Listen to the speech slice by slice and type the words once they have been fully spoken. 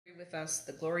with us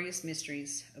the glorious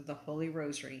mysteries of the Holy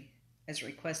Rosary, as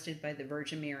requested by the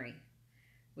Virgin Mary.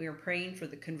 We are praying for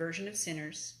the conversion of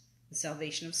sinners, the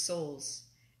salvation of souls,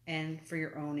 and for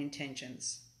your own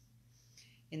intentions.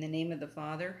 In the name of the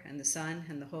Father, and the Son,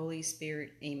 and the Holy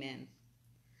Spirit, amen.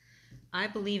 I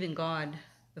believe in God,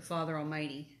 the Father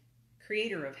Almighty,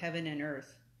 creator of heaven and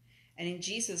earth, and in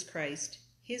Jesus Christ,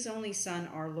 his only Son,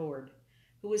 our Lord,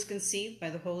 who was conceived by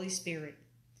the Holy Spirit,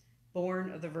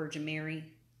 born of the Virgin Mary,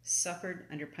 suffered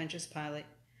under Pontius Pilate,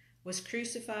 was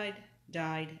crucified,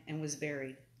 died, and was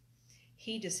buried.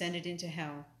 He descended into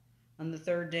hell. On the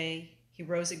third day, he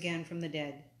rose again from the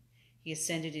dead. He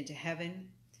ascended into heaven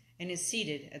and is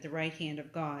seated at the right hand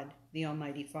of God, the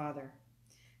Almighty Father.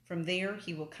 From there,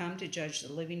 he will come to judge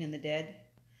the living and the dead.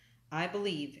 I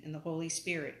believe in the Holy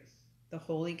Spirit, the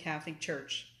Holy Catholic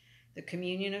Church, the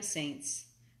communion of saints,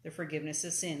 the forgiveness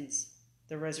of sins,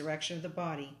 the resurrection of the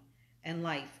body, and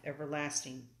life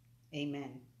everlasting.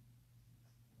 Amen.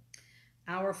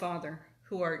 Our Father,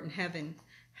 who art in heaven,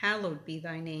 hallowed be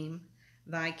thy name.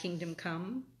 Thy kingdom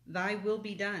come, thy will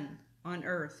be done, on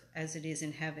earth as it is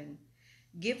in heaven.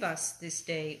 Give us this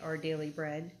day our daily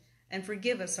bread, and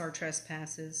forgive us our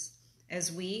trespasses,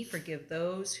 as we forgive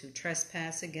those who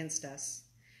trespass against us.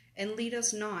 And lead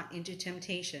us not into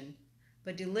temptation,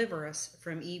 but deliver us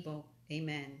from evil.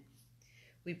 Amen.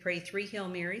 We pray 3 Hail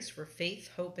Marys for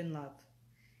faith, hope, and love.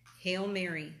 Hail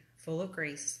Mary, full of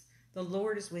grace, the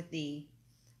Lord is with thee.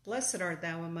 Blessed art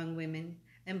thou among women,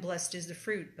 and blessed is the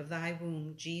fruit of thy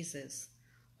womb, Jesus.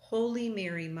 Holy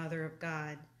Mary, Mother of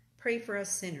God, pray for us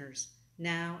sinners,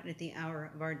 now and at the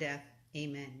hour of our death.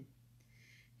 Amen.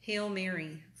 Hail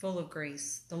Mary, full of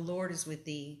grace, the Lord is with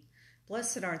thee.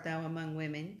 Blessed art thou among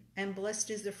women, and blessed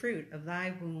is the fruit of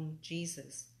thy womb,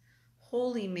 Jesus.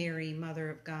 Holy Mary, Mother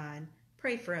of God,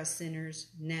 pray for us sinners,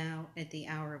 now at the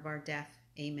hour of our death.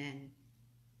 Amen.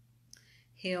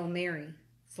 Hail Mary,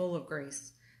 full of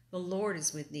grace, the Lord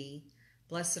is with thee.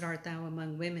 Blessed art thou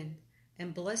among women,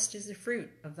 and blessed is the fruit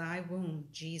of thy womb,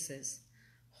 Jesus.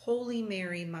 Holy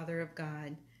Mary, Mother of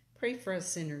God, pray for us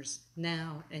sinners,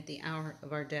 now at the hour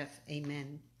of our death.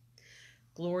 Amen.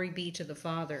 Glory be to the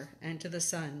Father, and to the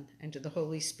Son, and to the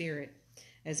Holy Spirit,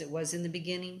 as it was in the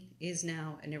beginning, is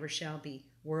now, and ever shall be,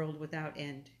 world without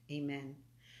end. Amen.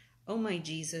 O my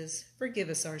Jesus, forgive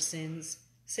us our sins,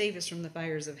 save us from the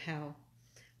fires of hell.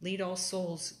 Lead all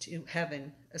souls to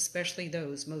heaven, especially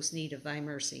those most need of thy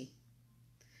mercy.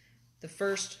 The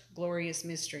first glorious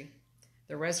mystery,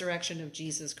 the resurrection of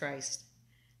Jesus Christ.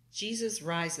 Jesus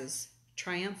rises,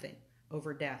 triumphant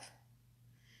over death.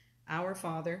 Our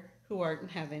Father, who art in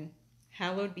heaven,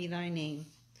 hallowed be thy name.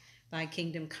 Thy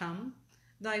kingdom come,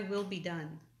 thy will be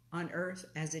done, on earth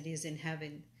as it is in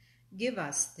heaven. Give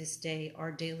us this day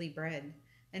our daily bread,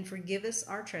 and forgive us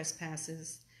our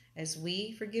trespasses, as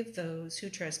we forgive those who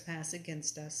trespass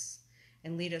against us.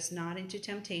 And lead us not into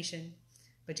temptation,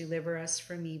 but deliver us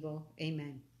from evil.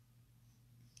 Amen.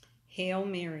 Hail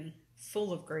Mary,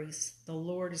 full of grace, the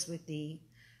Lord is with thee.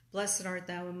 Blessed art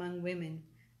thou among women,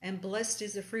 and blessed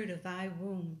is the fruit of thy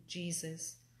womb,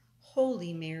 Jesus.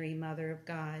 Holy Mary, Mother of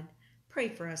God, pray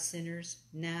for us sinners,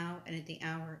 now and at the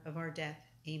hour of our death.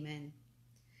 Amen.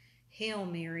 Hail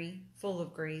Mary, full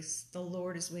of grace, the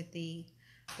Lord is with thee.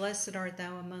 Blessed art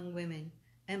thou among women,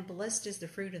 and blessed is the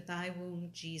fruit of thy womb,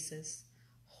 Jesus.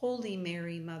 Holy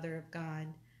Mary, Mother of God,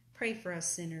 pray for us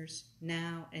sinners,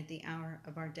 now and at the hour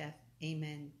of our death.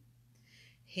 Amen.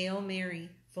 Hail Mary,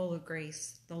 full of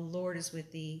grace, the Lord is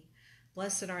with thee.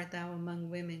 Blessed art thou among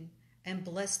women, and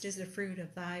blessed is the fruit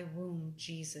of thy womb,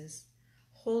 Jesus.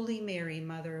 Holy Mary,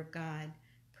 Mother of God,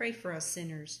 pray for us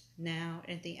sinners, now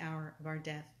and at the hour of our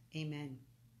death. Amen.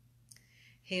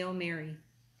 Hail Mary,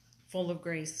 full of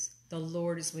grace, the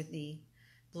Lord is with thee.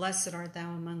 Blessed art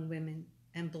thou among women,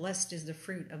 and blessed is the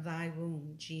fruit of thy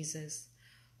womb, Jesus.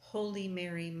 Holy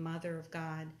Mary, Mother of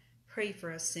God, pray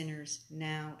for us sinners,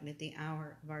 now and at the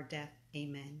hour of our death.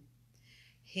 Amen.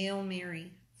 Hail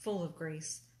Mary, full of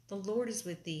grace, the Lord is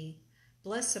with thee.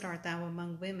 Blessed art thou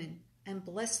among women, and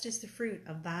blessed is the fruit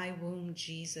of thy womb,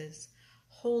 Jesus.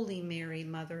 Holy Mary,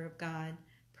 Mother of God,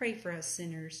 pray for us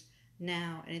sinners,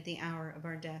 now and at the hour of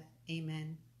our death.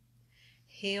 Amen.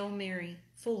 Hail Mary,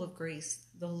 full of grace,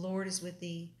 the Lord is with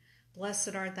thee.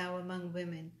 Blessed art thou among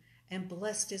women, and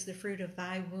blessed is the fruit of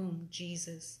thy womb,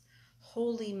 Jesus.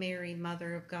 Holy Mary,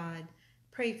 Mother of God,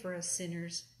 pray for us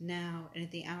sinners, now and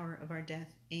at the hour of our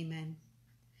death. Amen.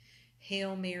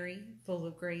 Hail Mary, full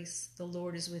of grace, the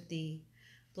Lord is with thee.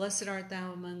 Blessed art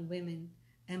thou among women,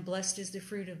 and blessed is the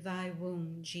fruit of thy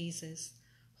womb, Jesus.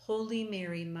 Holy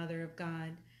Mary, Mother of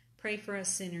God, pray for us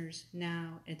sinners,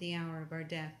 now at the hour of our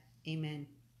death. Amen.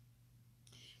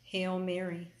 Hail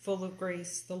Mary, full of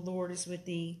grace, the Lord is with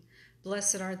thee.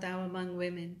 Blessed art thou among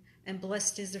women, and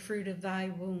blessed is the fruit of thy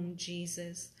womb,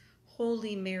 Jesus.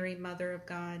 Holy Mary, Mother of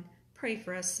God, pray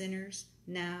for us sinners,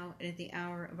 now and at the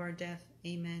hour of our death.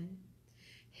 Amen.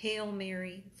 Hail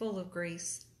Mary, full of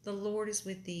grace, the Lord is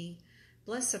with thee.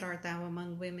 Blessed art thou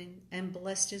among women, and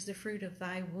blessed is the fruit of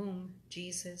thy womb,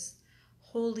 Jesus.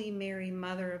 Holy Mary,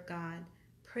 Mother of God,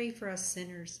 pray for us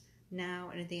sinners, now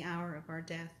and at the hour of our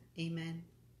death. Amen.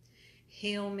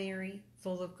 Hail Mary,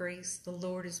 full of grace, the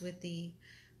Lord is with thee.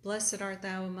 Blessed art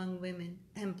thou among women,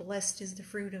 and blessed is the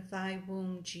fruit of thy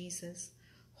womb, Jesus.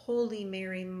 Holy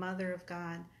Mary, Mother of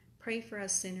God, pray for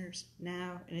us sinners,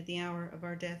 now and at the hour of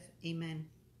our death. Amen.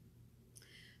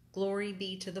 Glory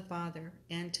be to the Father,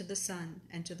 and to the Son,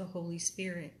 and to the Holy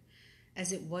Spirit,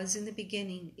 as it was in the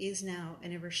beginning, is now,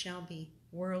 and ever shall be,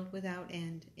 world without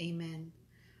end. Amen.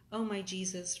 O my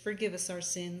Jesus, forgive us our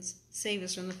sins, save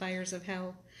us from the fires of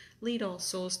hell, lead all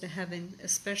souls to heaven,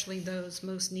 especially those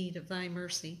most need of thy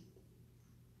mercy.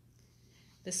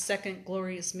 The second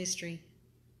glorious mystery,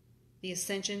 the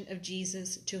ascension of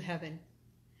Jesus to heaven.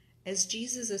 As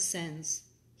Jesus ascends,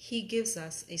 he gives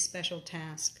us a special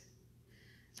task.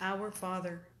 Our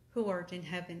Father, who art in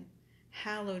heaven,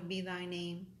 hallowed be thy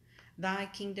name. Thy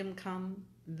kingdom come,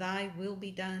 thy will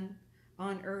be done,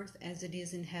 on earth as it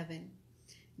is in heaven.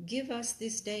 Give us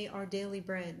this day our daily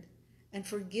bread, and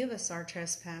forgive us our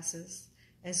trespasses,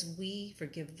 as we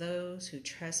forgive those who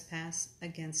trespass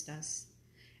against us.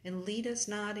 And lead us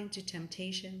not into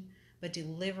temptation, but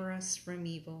deliver us from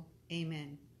evil.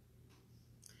 Amen.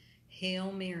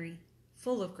 Hail Mary,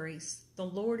 full of grace, the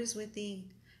Lord is with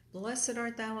thee. Blessed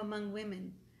art thou among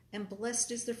women, and blessed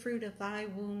is the fruit of thy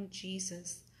womb,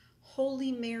 Jesus.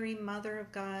 Holy Mary, Mother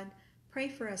of God, pray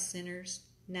for us sinners,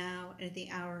 now and at the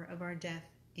hour of our death.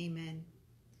 Amen.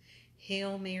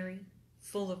 Hail Mary,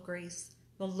 full of grace,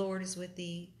 the Lord is with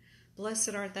thee.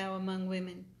 Blessed art thou among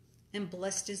women, and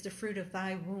blessed is the fruit of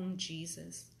thy womb,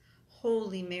 Jesus.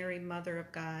 Holy Mary, Mother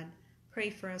of God, pray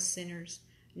for us sinners,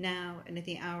 now and at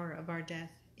the hour of our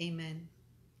death. Amen.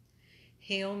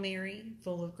 Hail Mary,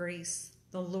 full of grace,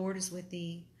 the Lord is with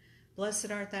thee. Blessed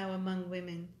art thou among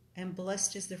women, and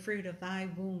blessed is the fruit of thy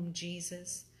womb,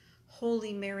 Jesus.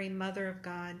 Holy Mary, Mother of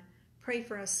God, pray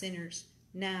for us sinners,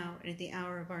 now and at the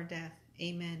hour of our death.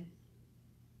 Amen.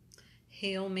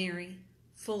 Hail Mary,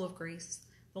 full of grace,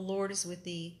 the Lord is with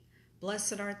thee.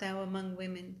 Blessed art thou among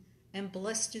women, and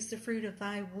blessed is the fruit of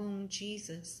thy womb,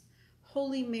 Jesus.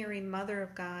 Holy Mary, Mother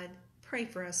of God, pray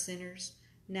for us sinners,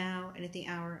 now and at the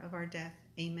hour of our death.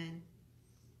 Amen.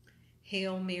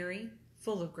 Hail Mary,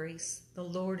 full of grace, the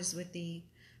Lord is with thee.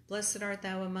 Blessed art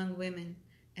thou among women,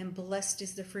 and blessed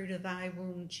is the fruit of thy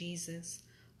womb, Jesus.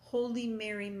 Holy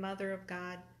Mary, Mother of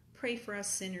God, pray for us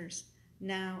sinners,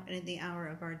 now and at the hour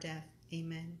of our death.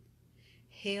 Amen.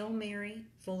 Hail Mary,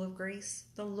 full of grace,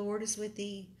 the Lord is with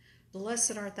thee.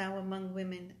 Blessed art thou among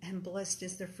women, and blessed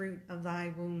is the fruit of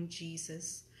thy womb,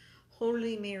 Jesus.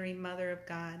 Holy Mary, Mother of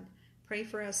God, pray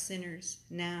for us sinners,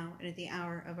 now and at the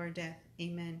hour of our death.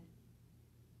 Amen.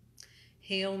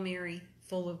 Hail Mary,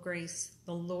 full of grace,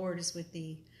 the Lord is with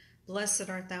thee. Blessed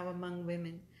art thou among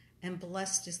women, and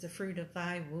blessed is the fruit of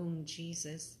thy womb,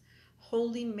 Jesus.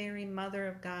 Holy Mary, Mother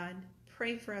of God,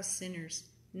 pray for us sinners,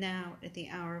 now at the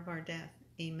hour of our death.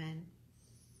 Amen.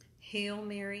 Hail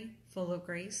Mary, full of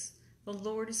grace, the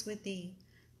Lord is with thee.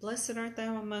 Blessed art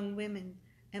thou among women,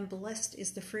 and blessed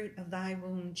is the fruit of thy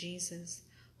womb, Jesus.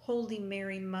 Holy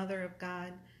Mary, Mother of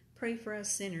God, pray for us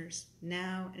sinners,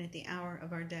 now and at the hour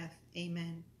of our death.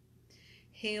 Amen.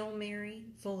 Hail Mary,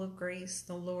 full of grace,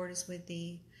 the Lord is with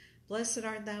thee. Blessed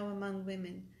art thou among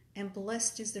women, and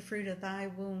blessed is the fruit of thy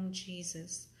womb,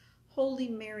 Jesus. Holy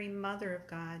Mary, Mother of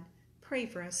God, pray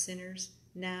for us sinners,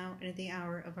 now and at the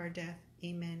hour of our death.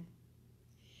 Amen.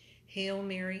 Hail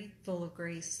Mary, full of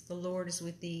grace, the Lord is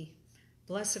with thee.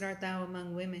 Blessed art thou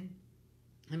among women,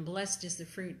 and blessed is the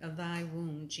fruit of thy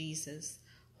womb, Jesus.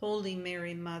 Holy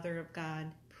Mary, Mother of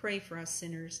God, pray for us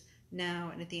sinners, now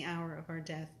and at the hour of our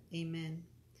death. Amen.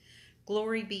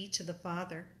 Glory be to the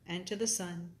Father, and to the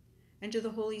Son, and to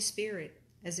the Holy Spirit,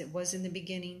 as it was in the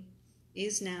beginning,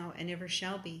 is now, and ever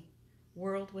shall be,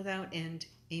 world without end.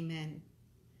 Amen.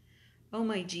 O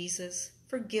my Jesus,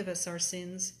 forgive us our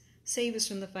sins, save us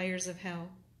from the fires of hell,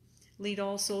 lead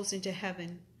all souls into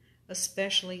heaven,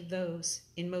 especially those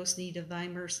in most need of thy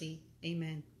mercy.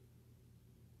 Amen.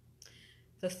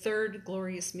 The third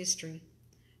glorious mystery,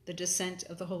 the descent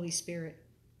of the Holy Spirit.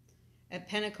 At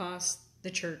Pentecost,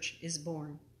 the Church is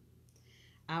born.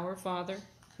 Our Father,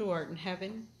 who art in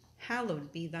heaven,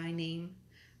 hallowed be thy name.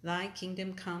 Thy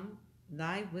kingdom come,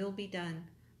 thy will be done,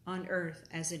 on earth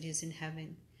as it is in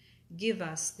heaven. Give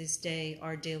us this day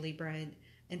our daily bread,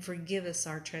 and forgive us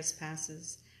our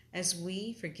trespasses, as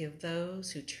we forgive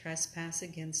those who trespass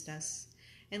against us.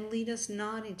 And lead us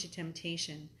not into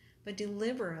temptation, but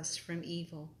deliver us from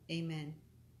evil. Amen.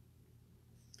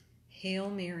 Hail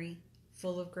Mary,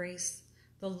 full of grace,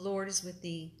 the Lord is with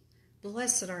thee.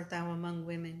 Blessed art thou among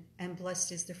women, and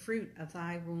blessed is the fruit of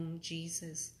thy womb,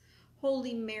 Jesus.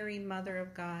 Holy Mary, Mother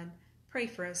of God, pray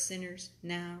for us sinners,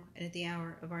 now and at the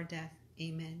hour of our death.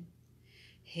 Amen.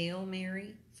 Hail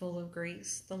Mary, full of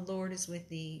grace, the Lord is with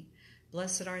thee.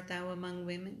 Blessed art thou among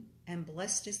women, and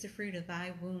blessed is the fruit of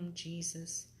thy womb,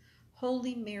 Jesus.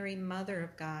 Holy Mary, Mother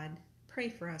of God, pray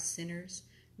for us sinners,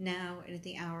 now and at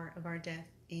the hour of our death.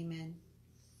 Amen.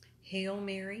 Hail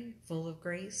Mary, full of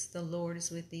grace, the Lord is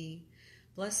with thee.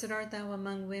 Blessed art thou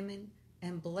among women,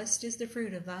 and blessed is the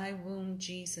fruit of thy womb,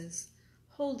 Jesus.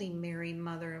 Holy Mary,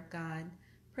 Mother of God,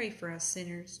 pray for us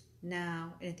sinners,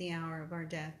 now and at the hour of our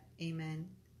death. Amen.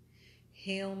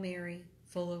 Hail Mary,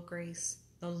 full of grace,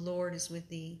 the Lord is with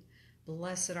thee.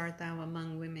 Blessed art thou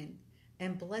among women,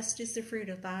 and blessed is the fruit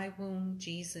of thy womb,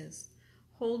 Jesus.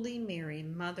 Holy Mary,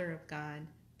 Mother of God,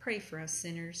 pray for us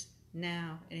sinners,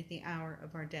 now and at the hour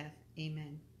of our death.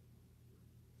 Amen.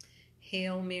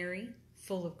 Hail Mary,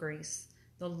 full of grace,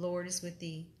 the Lord is with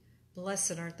thee.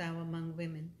 Blessed art thou among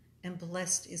women, and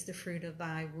blessed is the fruit of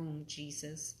thy womb,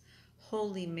 Jesus.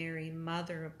 Holy Mary,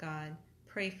 Mother of God,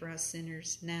 pray for us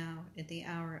sinners, now at the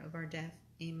hour of our death.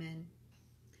 Amen.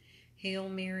 Hail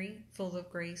Mary, full of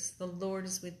grace, the Lord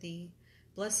is with thee.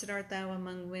 Blessed art thou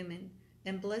among women,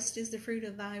 and blessed is the fruit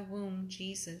of thy womb,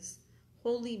 Jesus.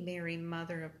 Holy Mary,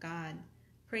 Mother of God,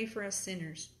 pray for us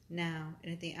sinners, now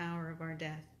and at the hour of our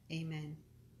death. Amen.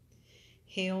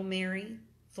 Hail Mary,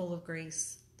 full of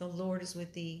grace, the Lord is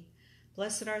with thee.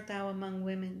 Blessed art thou among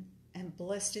women, and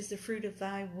blessed is the fruit of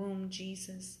thy womb,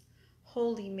 Jesus.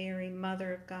 Holy Mary,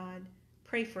 Mother of God,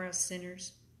 pray for us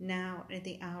sinners, now and at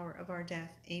the hour of our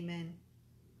death. Amen.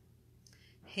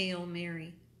 Hail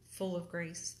Mary, full of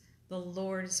grace, the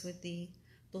Lord is with thee.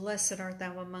 Blessed art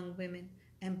thou among women,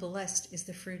 and blessed is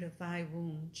the fruit of thy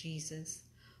womb, Jesus.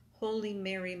 Holy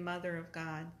Mary, Mother of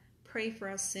God, pray for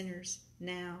us sinners,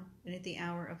 now and at the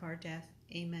hour of our death.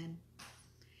 Amen.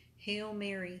 Hail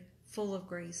Mary, full of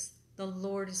grace, the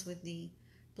Lord is with thee.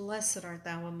 Blessed art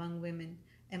thou among women,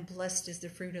 and blessed is the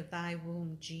fruit of thy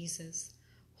womb, Jesus.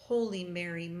 Holy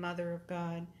Mary, Mother of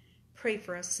God, pray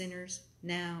for us sinners,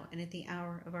 now and at the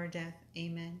hour of our death.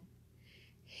 Amen.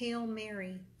 Hail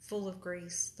Mary, full of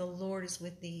grace, the Lord is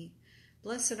with thee.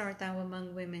 Blessed art thou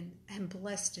among women, and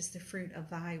blessed is the fruit of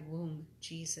thy womb,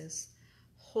 Jesus.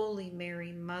 Holy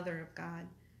Mary, Mother of God,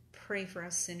 pray for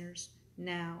us sinners,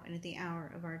 now and at the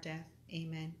hour of our death.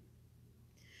 Amen.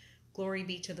 Glory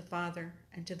be to the Father,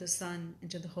 and to the Son,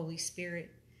 and to the Holy Spirit,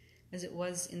 as it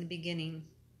was in the beginning,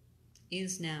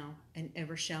 is now, and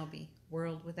ever shall be,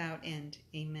 world without end.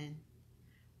 Amen.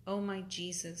 O my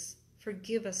Jesus,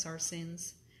 forgive us our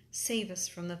sins, save us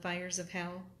from the fires of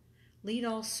hell, lead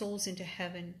all souls into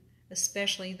heaven,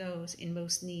 especially those in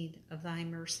most need of thy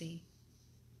mercy.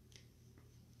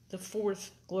 The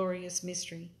fourth glorious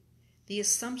mystery, the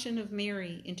Assumption of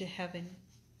Mary into heaven.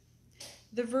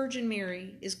 The Virgin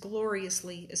Mary is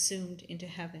gloriously assumed into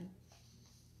heaven.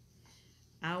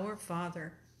 Our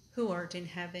Father, who art in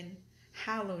heaven,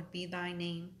 hallowed be thy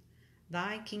name.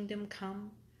 Thy kingdom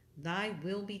come, thy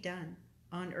will be done,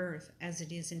 on earth as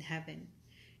it is in heaven.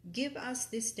 Give us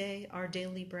this day our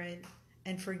daily bread,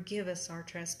 and forgive us our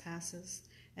trespasses,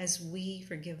 as we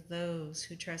forgive those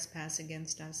who trespass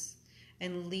against us.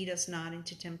 And lead us not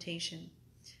into temptation,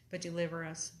 but deliver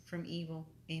us from evil.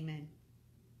 Amen.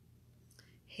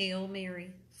 Hail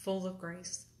Mary, full of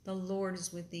grace, the Lord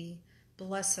is with thee.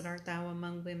 Blessed art thou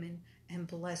among women, and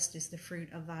blessed is the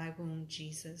fruit of thy womb,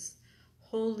 Jesus.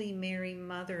 Holy Mary,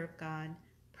 Mother of God,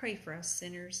 pray for us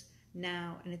sinners,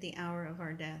 now and at the hour of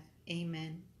our death.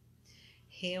 Amen.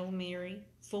 Hail Mary,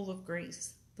 full of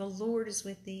grace, the Lord is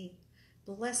with thee.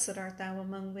 Blessed art thou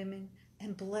among women,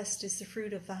 and blessed is the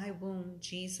fruit of thy womb,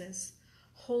 Jesus.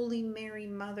 Holy Mary,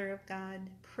 Mother of God,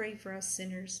 pray for us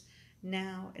sinners,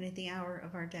 now and at the hour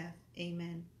of our death.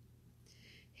 Amen.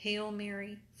 Hail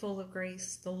Mary, full of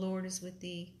grace, the Lord is with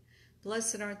thee.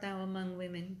 Blessed art thou among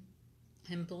women,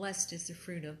 and blessed is the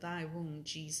fruit of thy womb,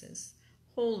 Jesus.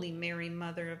 Holy Mary,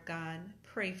 Mother of God,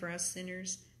 pray for us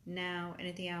sinners, now and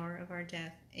at the hour of our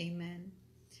death. Amen.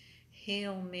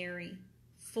 Hail Mary,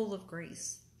 full of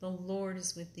grace, the Lord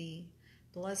is with thee.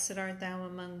 Blessed art thou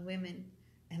among women,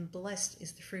 and blessed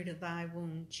is the fruit of thy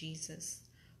womb, Jesus.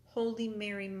 Holy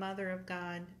Mary, Mother of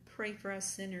God, pray for us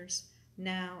sinners,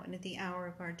 now and at the hour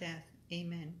of our death.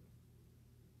 Amen.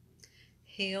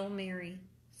 Hail Mary,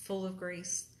 full of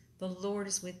grace, the Lord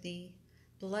is with thee.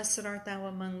 Blessed art thou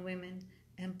among women,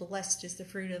 and blessed is the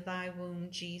fruit of thy womb,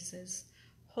 Jesus.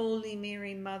 Holy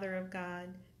Mary, Mother of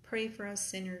God, pray for us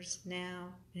sinners,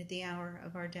 now and at the hour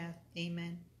of our death.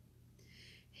 Amen.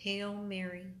 Hail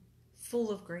Mary,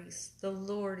 full of grace, the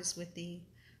Lord is with thee.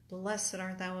 Blessed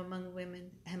art thou among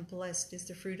women, and blessed is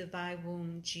the fruit of thy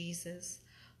womb, Jesus.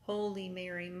 Holy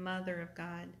Mary, Mother of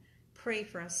God, pray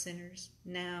for us sinners,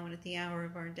 now and at the hour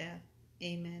of our death.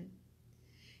 Amen.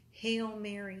 Hail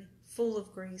Mary, full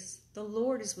of grace, the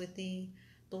Lord is with thee.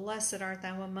 Blessed art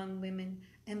thou among women,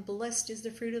 and blessed is the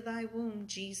fruit of thy womb,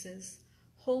 Jesus.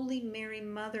 Holy Mary,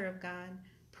 Mother of God,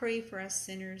 pray for us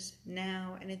sinners,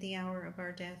 now and at the hour of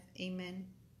our death. Amen.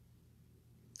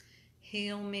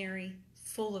 Hail Mary,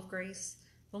 full of grace,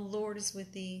 the Lord is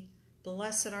with thee.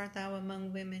 Blessed art thou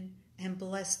among women, and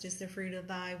blessed is the fruit of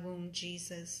thy womb,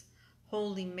 Jesus.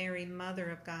 Holy Mary, Mother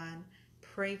of God,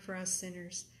 pray for us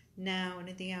sinners, now and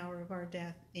at the hour of our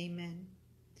death. Amen.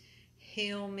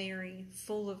 Hail Mary,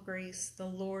 full of grace, the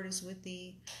Lord is with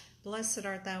thee. Blessed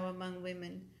art thou among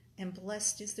women, and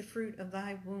blessed is the fruit of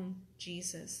thy womb,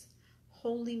 Jesus.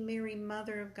 Holy Mary,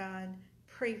 Mother of God,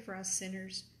 pray for us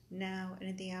sinners, now and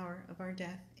at the hour of our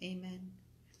death. Amen.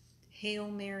 Hail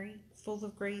Mary, full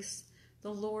of grace,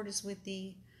 the Lord is with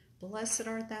thee. Blessed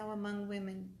art thou among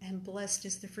women, and blessed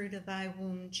is the fruit of thy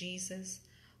womb, Jesus.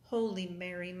 Holy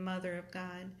Mary, Mother of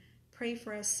God, pray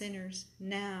for us sinners,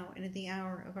 now and at the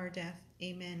hour of our death.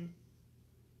 Amen.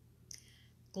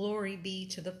 Glory be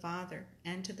to the Father,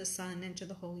 and to the Son, and to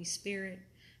the Holy Spirit,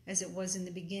 as it was in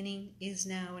the beginning, is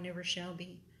now, and ever shall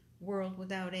be, world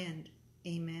without end.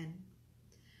 Amen.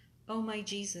 O my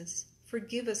Jesus,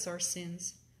 forgive us our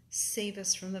sins, save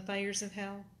us from the fires of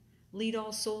hell, lead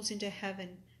all souls into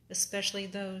heaven, especially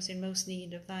those in most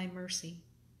need of thy mercy.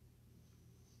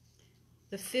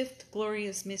 The fifth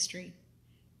glorious mystery,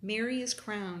 Mary is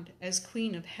crowned as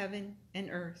Queen of heaven and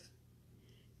earth.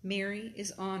 Mary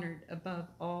is honored above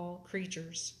all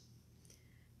creatures.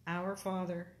 Our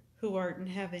Father, who art in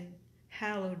heaven,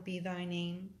 hallowed be thy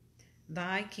name.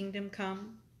 Thy kingdom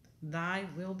come, thy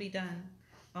will be done,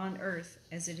 on earth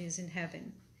as it is in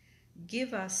heaven.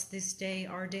 Give us this day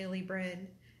our daily bread,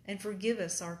 and forgive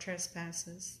us our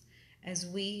trespasses, as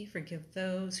we forgive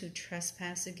those who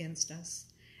trespass against us.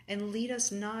 And lead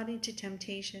us not into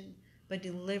temptation, but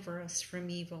deliver us from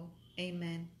evil.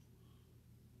 Amen.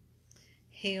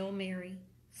 Hail Mary,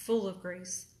 full of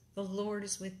grace, the Lord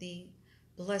is with thee.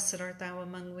 Blessed art thou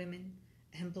among women,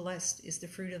 and blessed is the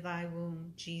fruit of thy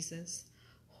womb, Jesus.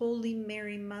 Holy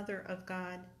Mary, Mother of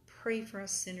God, pray for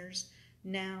us sinners,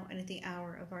 now and at the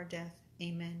hour of our death.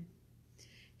 Amen.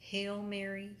 Hail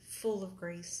Mary, full of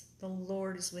grace, the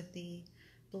Lord is with thee.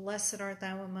 Blessed art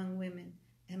thou among women,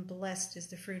 and blessed is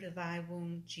the fruit of thy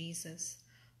womb, Jesus.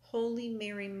 Holy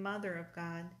Mary, Mother of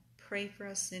God, pray for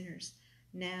us sinners,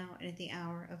 now and at the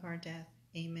hour of our death.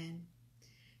 Amen.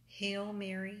 Hail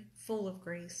Mary, full of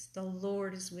grace, the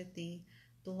Lord is with thee.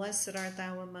 Blessed art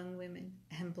thou among women,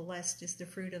 and blessed is the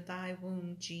fruit of thy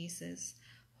womb, Jesus.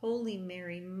 Holy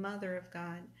Mary, Mother of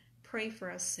God, pray for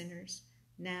us sinners,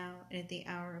 now and at the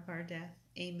hour of our death.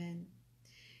 Amen.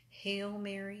 Hail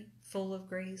Mary, full of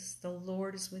grace, the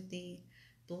Lord is with thee.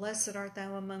 Blessed art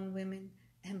thou among women,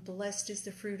 and blessed is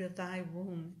the fruit of thy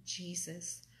womb,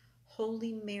 Jesus.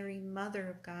 Holy Mary, Mother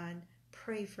of God,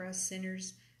 pray for us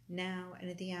sinners, now and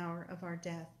at the hour of our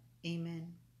death.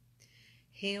 Amen.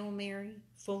 Hail Mary,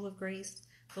 full of grace,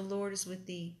 the Lord is with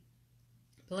thee.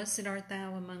 Blessed art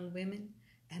thou among women,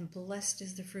 and blessed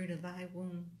is the fruit of thy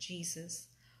womb, Jesus.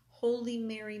 Holy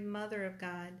Mary, Mother of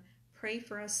God, pray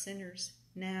for us sinners,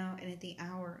 now and at the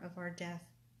hour of our death.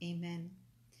 Amen.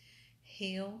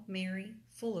 Hail Mary,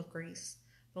 full of grace,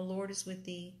 the Lord is with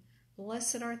thee.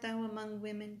 Blessed art thou among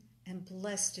women, and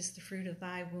blessed is the fruit of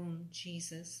thy womb,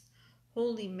 Jesus.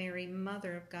 Holy Mary,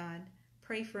 Mother of God,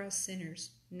 pray for us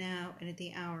sinners, now and at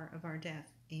the hour of our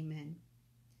death. Amen.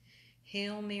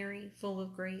 Hail Mary, full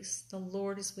of grace, the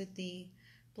Lord is with thee.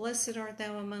 Blessed art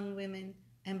thou among women,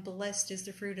 and blessed is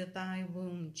the fruit of thy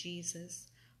womb, Jesus.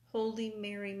 Holy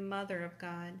Mary, Mother of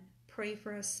God, pray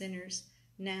for us sinners,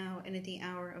 now and at the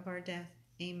hour of our death.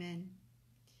 Amen.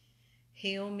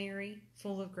 Hail Mary,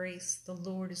 full of grace, the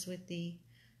Lord is with thee.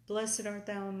 Blessed art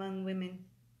thou among women,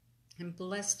 and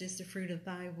blessed is the fruit of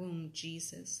thy womb,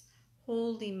 Jesus.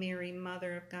 Holy Mary,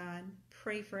 Mother of God,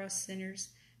 pray for us sinners,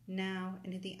 now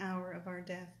and at the hour of our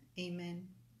death. Amen.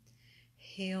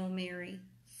 Hail Mary,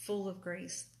 full of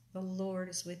grace, the Lord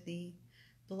is with thee.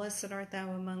 Blessed art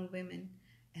thou among women,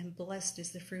 and blessed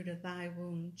is the fruit of thy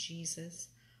womb, Jesus.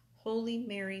 Holy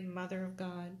Mary, Mother of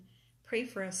God, pray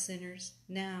for us sinners,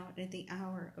 now and at the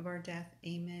hour of our death.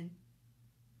 Amen.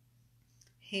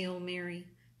 Hail Mary,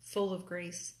 full of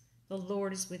grace, the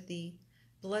Lord is with thee.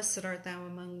 Blessed art thou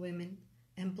among women,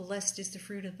 and blessed is the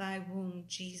fruit of thy womb,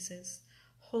 Jesus.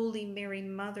 Holy Mary,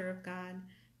 Mother of God,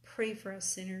 pray for us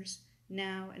sinners,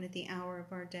 now and at the hour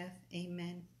of our death.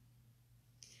 Amen.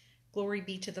 Glory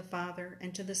be to the Father,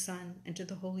 and to the Son, and to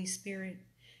the Holy Spirit,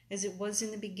 as it was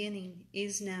in the beginning,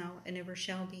 is now, and ever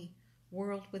shall be,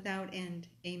 world without end.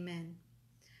 Amen.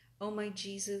 O my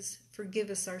Jesus, forgive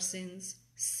us our sins,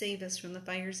 save us from the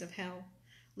fires of hell,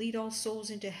 lead all souls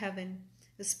into heaven,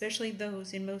 especially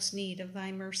those in most need of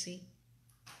thy mercy.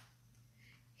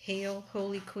 Hail,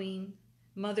 Holy Queen,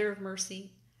 Mother of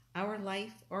Mercy, our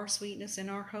life, our sweetness, and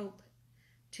our hope.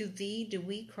 To thee do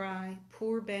we cry,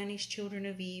 poor banished children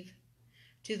of Eve.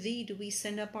 To thee do we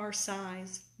send up our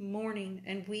sighs, mourning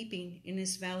and weeping in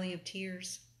this valley of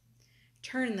tears.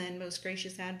 Turn then, most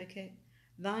gracious Advocate,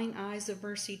 thine eyes of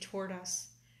mercy toward us,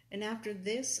 and after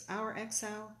this our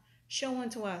exile, show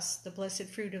unto us the blessed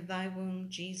fruit of thy womb,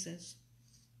 Jesus.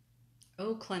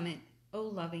 O clement, O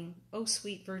loving, O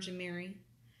sweet Virgin Mary,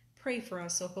 pray for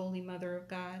us, O Holy Mother of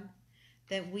God,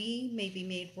 that we may be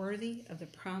made worthy of the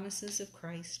promises of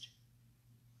Christ.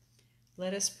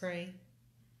 Let us pray.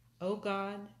 O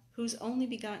God, whose only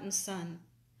begotten Son,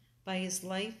 by his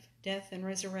life, death, and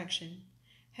resurrection,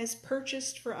 has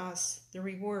purchased for us the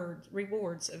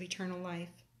rewards of eternal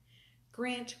life,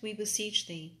 grant, we beseech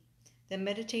thee, that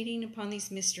meditating upon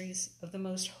these mysteries of the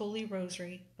most holy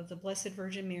Rosary of the Blessed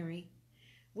Virgin Mary,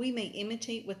 we may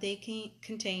imitate what they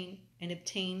contain and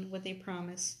obtain what they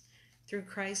promise. Through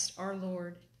Christ our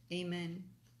Lord. Amen.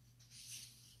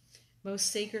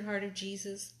 Most Sacred Heart of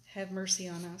Jesus, have mercy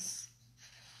on us.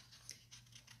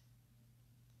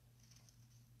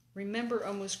 Remember,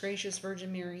 O most gracious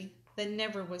Virgin Mary, that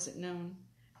never was it known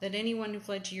that anyone who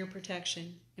fled to your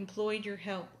protection, employed your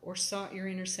help, or sought your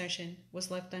intercession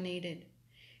was left unaided.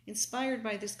 Inspired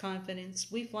by this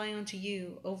confidence, we fly unto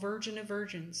you, O Virgin of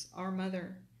Virgins, our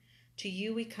Mother. To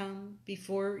you we come,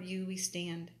 before you we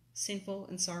stand, sinful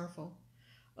and sorrowful.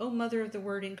 O Mother of the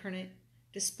Word incarnate,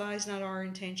 despise not our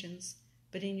intentions,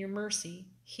 but in your mercy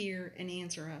hear and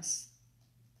answer us.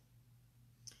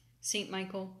 Saint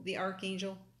Michael, the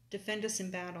Archangel, defend us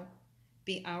in battle.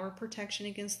 Be our protection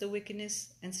against the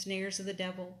wickedness and snares of the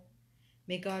devil.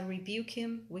 May God rebuke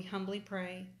him, we humbly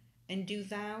pray, and do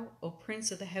thou, O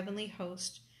Prince of the heavenly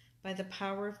host, by the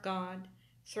power of God,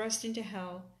 thrust into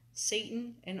hell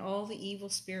Satan and all the evil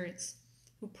spirits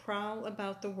who prowl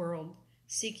about the world,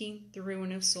 seeking the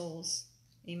ruin of souls.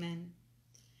 Amen.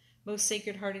 Most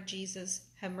Sacred Heart of Jesus,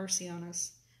 have mercy on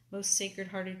us. Most Sacred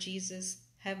Heart of Jesus,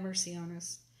 have mercy on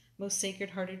us. Most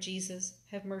Sacred Heart of Jesus,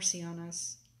 have mercy on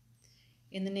us.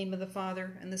 In the name of the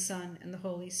Father, and the Son, and the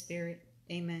Holy Spirit.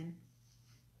 Amen.